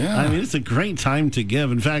Yeah. I mean, it's a great time to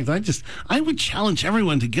give. In fact, I would challenge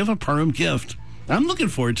everyone to give a Purim gift. I'm looking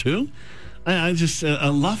forward to. I just I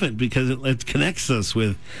love it because it connects us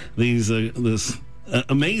with this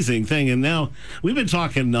amazing thing. And now we've been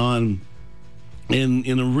talking on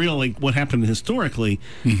in a real, like, what happened historically.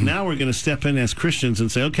 Mm-hmm. Now we're going to step in as Christians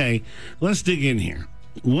and say, okay, let's dig in here.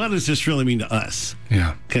 What does this really mean to us?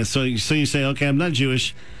 Yeah. Okay, so you say, okay, I'm not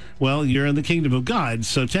Jewish. Well, you're in the kingdom of God,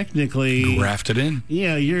 so technically, Grafted in.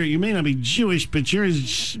 yeah, you may not be Jewish, but you're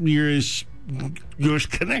as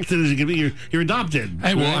connected as you can be. You're adopted.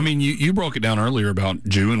 Hey, well, right? I mean, you broke it down earlier about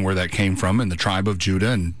Jew and where that came from, and the tribe of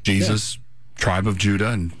Judah, and Jesus, tribe of Judah,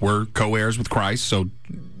 and we're co-heirs with Christ. So,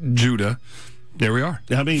 Judah, there we are.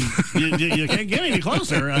 I mean, you can't get any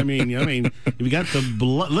closer. I mean, you've got the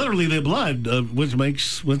blood, literally the blood, which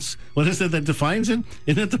makes what is it that defines it?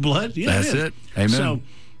 Isn't it the blood? Yeah, That's it. Amen. So,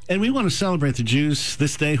 and we want to celebrate the Jews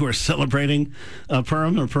this day who are celebrating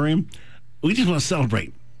Purim. We just want to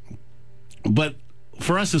celebrate. But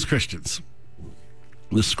for us as Christians,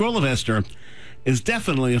 the scroll of Esther is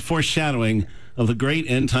definitely a foreshadowing of the great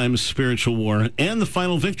end times spiritual war and the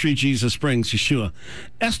final victory Jesus brings, Yeshua.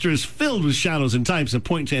 Esther is filled with shadows and types that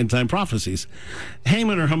point to end time prophecies.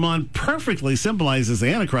 Haman or Haman perfectly symbolizes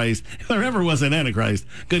the Antichrist, if there ever was an Antichrist.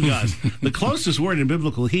 Good God. The closest word in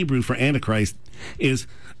biblical Hebrew for Antichrist is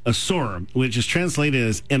Asur, which is translated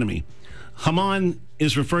as enemy. Haman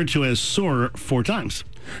is referred to as Sur 4 times.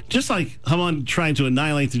 Just like Haman tried to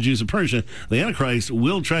annihilate the Jews of Persia, the Antichrist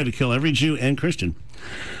will try to kill every Jew and Christian.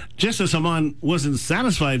 Just as Haman wasn't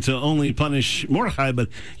satisfied to only punish Mordecai, but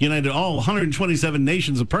united all 127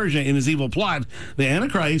 nations of Persia in his evil plot, the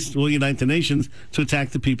Antichrist will unite the nations to attack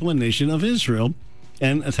the people and nation of Israel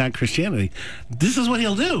and attack Christianity. This is what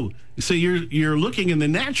he'll do. So you're looking in the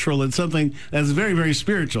natural at something that's very, very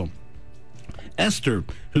spiritual. Esther,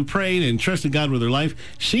 who prayed and trusted God with her life,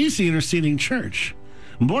 she's the interceding church.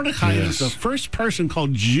 Mordecai is the first person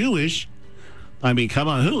called Jewish. I mean, come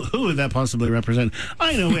on, who would that possibly represent?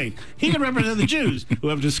 I know, wait. He can represent the Jews who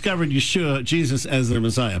have discovered Yeshua, Jesus, as their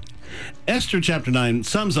Messiah. Esther chapter 9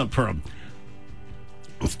 sums up Purim.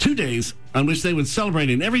 It's 2 days on which they would celebrate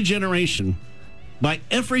in every generation by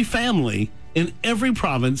every family in every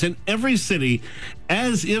province, in every city,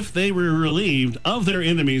 as if they were relieved of their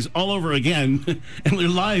enemies all over again, and their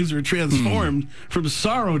lives were transformed from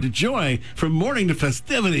sorrow to joy, from mourning to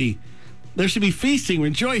festivity. There should be feasting,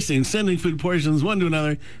 rejoicing, sending food portions one to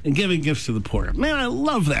another, and giving gifts to the poor. Man, I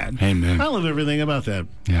love that. Amen. I love everything about that.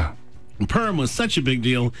 Yeah. Purim was such a big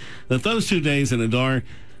deal that those 2 days in Adar,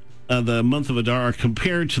 the month of Adar, are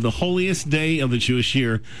compared to the holiest day of the Jewish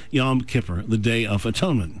year, Yom Kippur, the Day of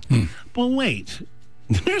Atonement. But wait,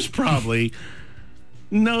 there's probably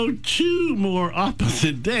no 2 more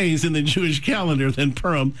opposite days in the Jewish calendar than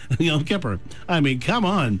Purim and Yom Kippur. I mean, come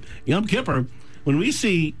on. Yom Kippur, when we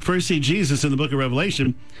first see Jesus in the book of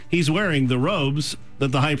Revelation, he's wearing the robes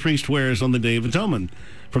that the high priest wears on the Day of Atonement.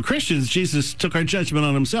 For Christians, Jesus took our judgment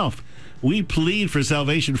on himself. We plead for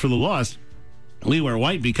salvation for the lost. We wear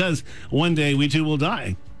white because one day we too will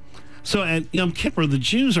die. So at Yom Kippur, the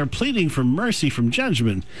Jews are pleading for mercy from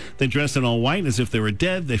judgment. They dress in all white as if they were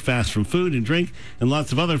dead. They fast from food and drink and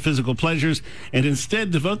lots of other physical pleasures, and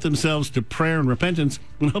instead devote themselves to prayer and repentance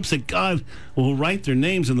in hopes that God will write their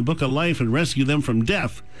names in the book of life and rescue them from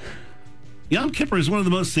death. Yom Kippur is one of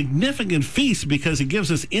the most significant feasts because it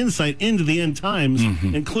gives us insight into the end times,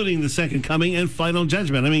 including the second coming and final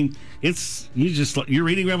judgment. I mean, you're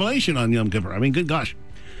reading Revelation on Yom Kippur. I mean, good gosh.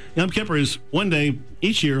 Yom Kippur is one day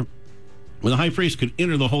each year when the high priest could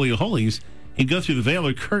enter the Holy of Holies. He'd go through the veil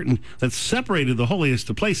or curtain that separated the holiest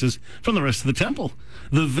of places from the rest of the temple.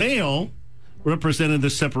 The veil represented the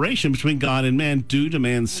separation between God and man due to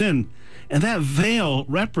man's sin. And that veil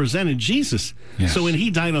represented Jesus. Yes. So when he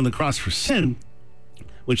died on the cross for sin,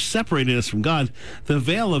 which separated us from God, the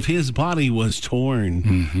veil of his body was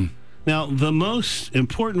torn. Now, the most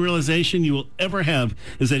important realization you will ever have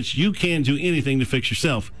is that you can't do anything to fix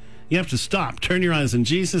yourself. You have to stop, turn your eyes on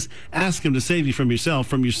Jesus, ask him to save you from yourself,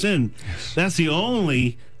 from your sin. Yes. That's the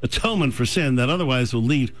only atonement for sin that otherwise will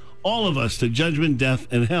lead all of us to judgment, death,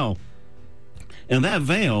 and hell. And that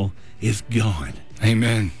veil is gone.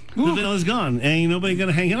 Amen. The veil is gone. Ain't nobody going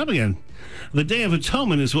to hang it up again. The Day of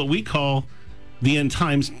Atonement is what we call the end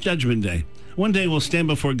times judgment day. One day we'll stand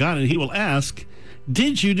before God and he will ask,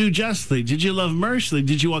 did you do justly? Did you love mercifully?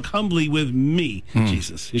 Did you walk humbly with me,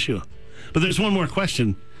 Jesus, Yeshua? But there's one more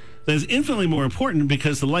question that is infinitely more important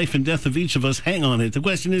because the life and death of each of us hang on it. The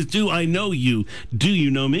question is, do I know you? Do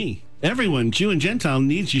you know me? Everyone, Jew and Gentile,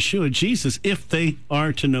 needs Yeshua, Jesus, if they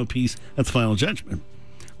are to know peace at the final judgment.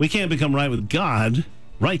 We can't become right with God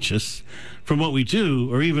righteous from what we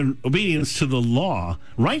do or even obedience to the law.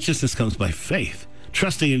 Righteousness comes by faith,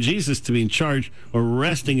 trusting in Jesus to be in charge or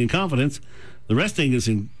resting in confidence. The resting is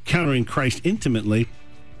encountering Christ intimately,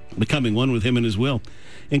 becoming one with him in his will.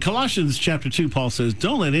 In Colossians chapter 2, Paul says,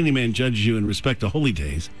 "Don't let any man judge you in respect to holy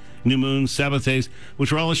days, new moons, Sabbath days,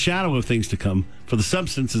 which are all a shadow of things to come, for the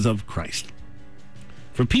substance is of Christ."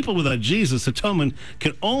 For people without Jesus, atonement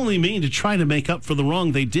can only mean to try to make up for the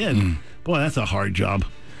wrong they did. Boy, that's a hard job.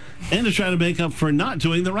 And to try to make up for not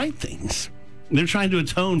doing the right things. They're trying to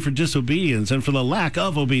atone for disobedience and for the lack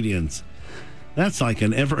of obedience. That's like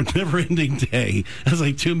an never-ending day. That's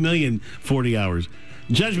like 2,040 hours.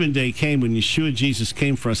 Judgment Day came when Yeshua Jesus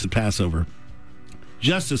came for us at Passover.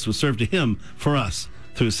 Justice was served to him for us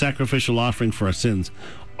through his sacrificial offering for our sins.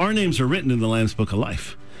 Our names are written in the Lamb's Book of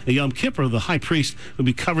Life. At Yom Kippur, the high priest would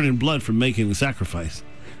be covered in blood from making the sacrifice.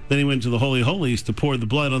 Then he went to the Holy of Holies to pour the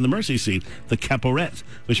blood on the mercy seat, the kaporet,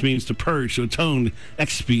 which means to purge, to atone,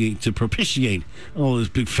 expiate, to propitiate. All those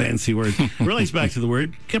big fancy words. It relates back to the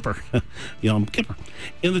word kippur, Yom Kippur.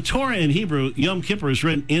 In the Torah in Hebrew, Yom Kippur is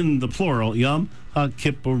written in the plural, Yom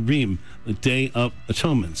HaKippurim, the Day of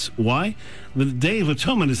Atonements. Why? The Day of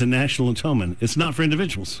Atonement is a national atonement. It's not for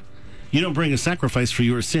individuals. You don't bring a sacrifice for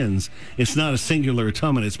your sins. It's not a singular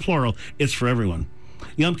atonement. It's plural. It's for everyone.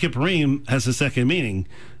 Yom Kippurim has a second meaning.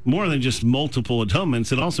 More than just multiple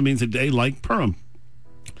atonements, it also means a day like Purim.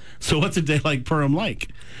 So what's a day like Purim like?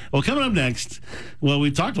 Well, coming up next, well, we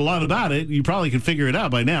talked a lot about it. You probably can figure it out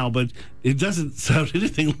by now, but it doesn't sound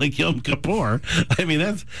anything like Yom Kippur. I mean,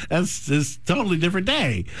 that's a totally different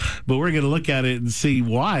day. But we're going to look at it and see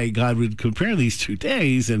why God would compare these 2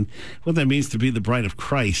 days and what that means to be the bride of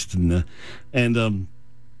Christ. And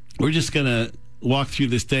we're just going to walk through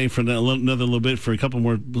this day for another little bit for a couple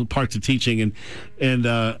more parts of teaching.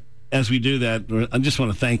 And as we do that, I just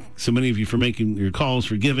want to thank so many of you for making your calls,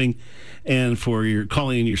 for giving, and for your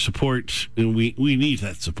calling and your support. And we need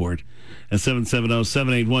that support at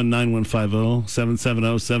 770-781-9150,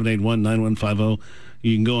 770-781-9150.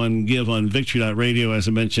 You can go and give on victory.radio. As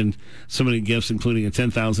I mentioned, so many gifts, including a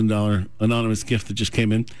 $10,000 anonymous gift that just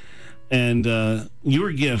came in. And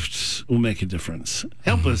your gifts will make a difference.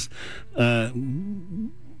 Help us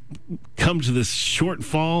come to this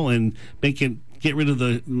shortfall and get rid of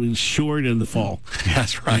the short and the fall.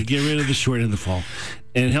 That's right. Get rid of the short and the fall.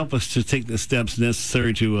 And help us to take the steps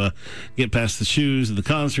necessary to get past the shoes of the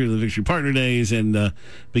concert, the Victory Partner Days, and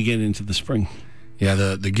begin into the spring. Yeah,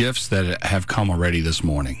 the gifts that have come already this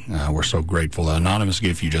morning, we're so grateful. The anonymous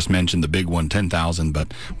gift you just mentioned, the big one, 10,000,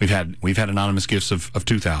 but we've had anonymous gifts of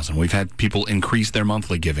 2,000. We've had people increase their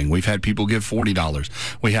monthly giving. We've had people give $40.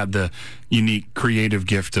 We had the unique creative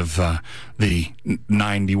gift of the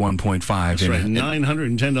 91.5. That's right,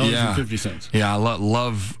 $910.50. Yeah, I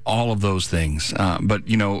love all of those things. But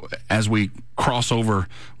as we cross over,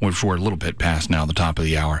 which we're a little bit past now, the top of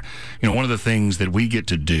the hour, one of the things that we get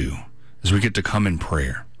to do is we get to come in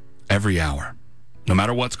prayer every hour, no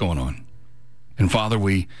matter what's going on. And Father,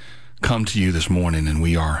 we come to you this morning and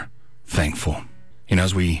we are thankful.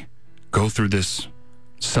 As we go through this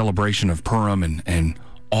celebration of Purim and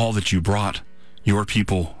all that you brought your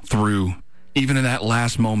people through, even in that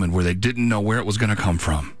last moment where they didn't know where it was going to come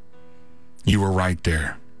from, you were right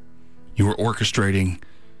there. You were orchestrating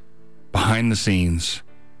behind the scenes,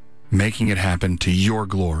 making it happen to your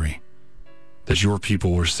glory, that your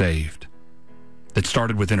people were saved. That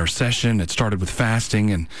started with intercession, it started with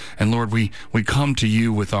fasting, and Lord, we come to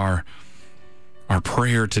you with our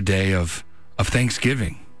prayer today of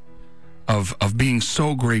thanksgiving, of being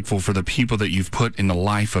so grateful for the people that you've put in the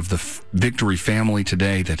life of the Victory family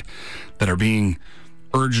today that are being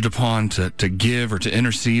urged upon to give or to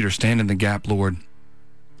intercede or stand in the gap, Lord.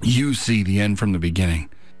 You see the end from the beginning.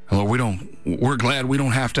 And Lord, we're glad we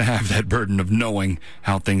don't have to have that burden of knowing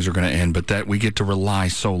how things are going to end, but that we get to rely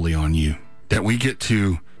solely on you. That we get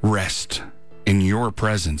to rest in your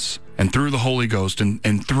presence, and through the Holy Ghost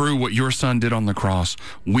and through what your Son did on the cross,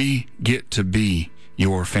 we get to be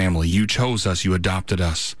your family. You chose us, you adopted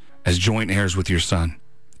us as joint heirs with your Son.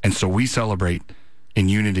 And so we celebrate in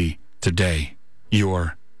unity today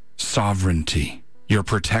your sovereignty, your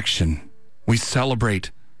protection. We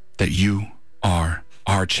celebrate that you are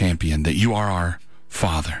our champion, that you are our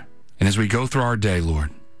Father. And as we go through our day, Lord,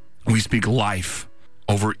 we speak life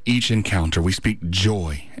over each encounter. We speak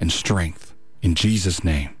joy and strength. In Jesus'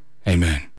 name, amen.